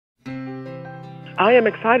I am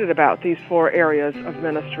excited about these 4 areas of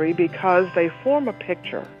ministry because they form a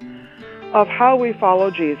picture of how we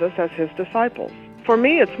follow Jesus as his disciples. For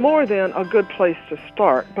me, it's more than a good place to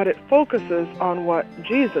start, but it focuses on what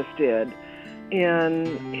Jesus did in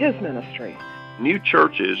his ministry. New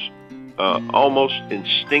churches almost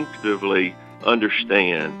instinctively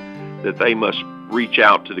understand that they must reach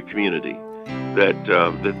out to the community,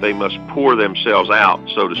 that they must pour themselves out,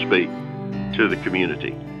 so to speak, to the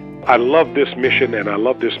community. I love this mission and I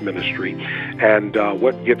love this ministry, and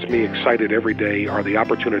what gets me excited every day are the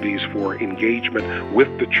opportunities for engagement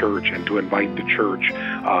with the church and to invite the church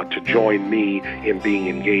to join me in being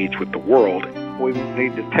engaged with the world. We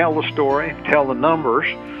need to tell the story, tell the numbers,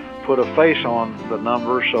 put a face on the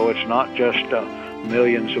numbers so it's not just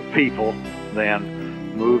millions of people,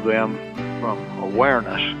 then move them from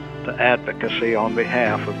awareness to advocacy on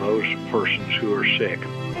behalf of those persons who are sick.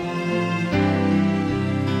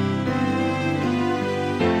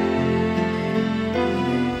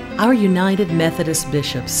 Our United Methodist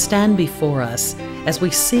bishops stand before us as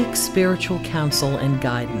we seek spiritual counsel and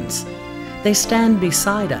guidance. They stand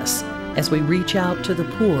beside us as we reach out to the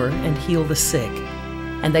poor and heal the sick.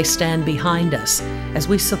 And they stand behind us as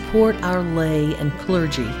we support our lay and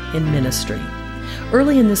clergy in ministry.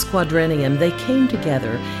 Early in this quadrennium, they came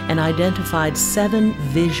together and identified 7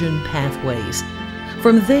 vision pathways.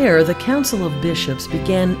 From there, the Council of Bishops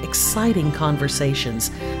began exciting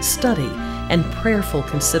conversations, study, and prayerful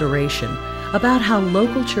consideration about how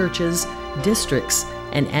local churches, districts,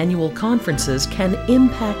 and annual conferences can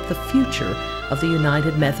impact the future of the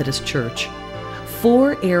United Methodist Church.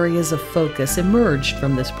 4 areas of focus emerged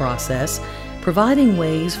from this process, providing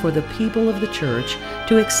ways for the people of the church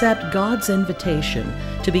to accept God's invitation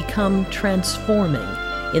to become transforming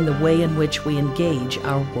in the way in which we engage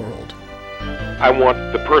our world. I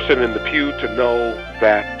want the person in the pew to know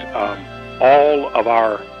that all of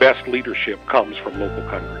our best leadership comes from local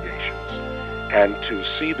congregations, and to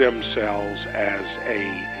see themselves as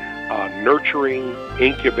a nurturing,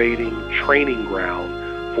 incubating, training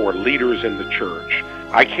ground for leaders in the church.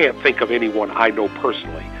 I can't think of anyone I know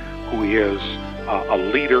personally who is a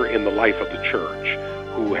leader in the life of the church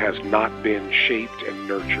who has not been shaped and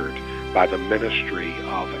nurtured by the ministry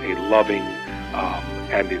of a loving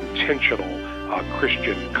and intentional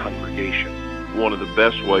Christian congregation. One of the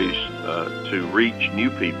best ways to reach new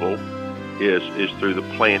people is through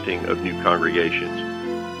the planting of new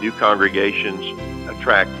congregations. New congregations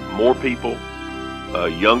attract more people,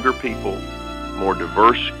 younger people, more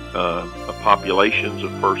diverse populations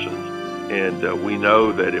of persons. And we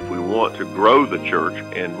know that if we want to grow the church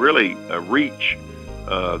and really reach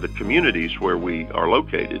the communities where we are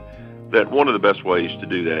located, that one of the best ways to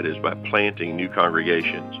do that is by planting new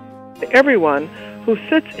congregations. Everyone who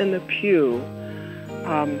sits in the pew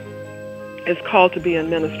is called to be in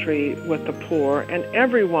ministry with the poor, and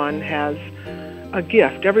everyone has a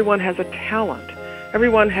gift, everyone has a talent,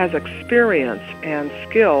 everyone has experience and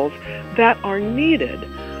skills that are needed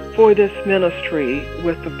for this ministry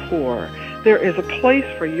with the poor. There is a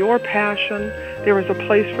place for your passion, there is a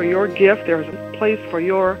place for your gift, there is a place for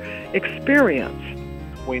your experience.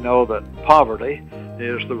 We know that poverty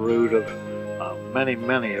is the root of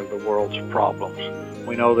many of the world's problems.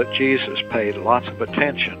 We know that Jesus paid lots of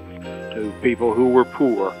attention to people who were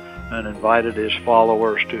poor and invited his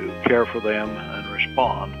followers to care for them and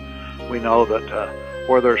respond. We know that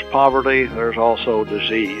where there's poverty, there's also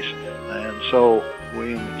disease. And so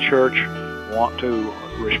we in the church want to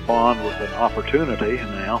respond with an opportunity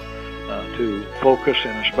now to focus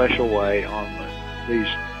in a special way on these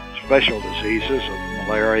special diseases of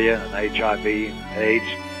malaria and HIV and AIDS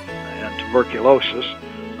and tuberculosis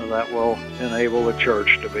that will enable the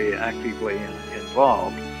church to be actively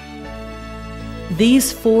involved.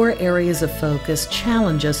 These 4 areas of focus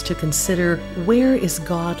challenge us to consider, where is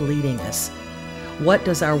God leading us? What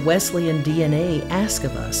does our Wesleyan DNA ask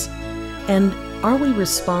of us? And are we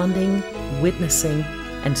responding, witnessing,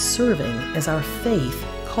 and serving as our faith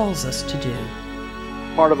calls us to do?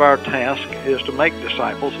 Part of our task is to make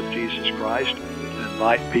disciples of Jesus Christ, to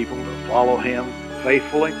invite people to follow him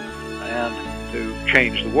faithfully, and to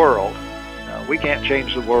change the world. We can't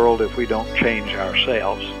change the world if we don't change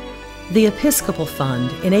ourselves. The Episcopal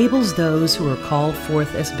Fund enables those who are called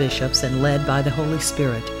forth as bishops and led by the Holy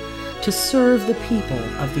Spirit to serve the people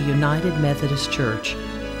of the United Methodist Church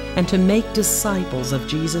and to make disciples of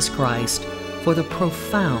Jesus Christ for the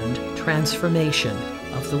profound transformation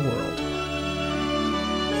of the world.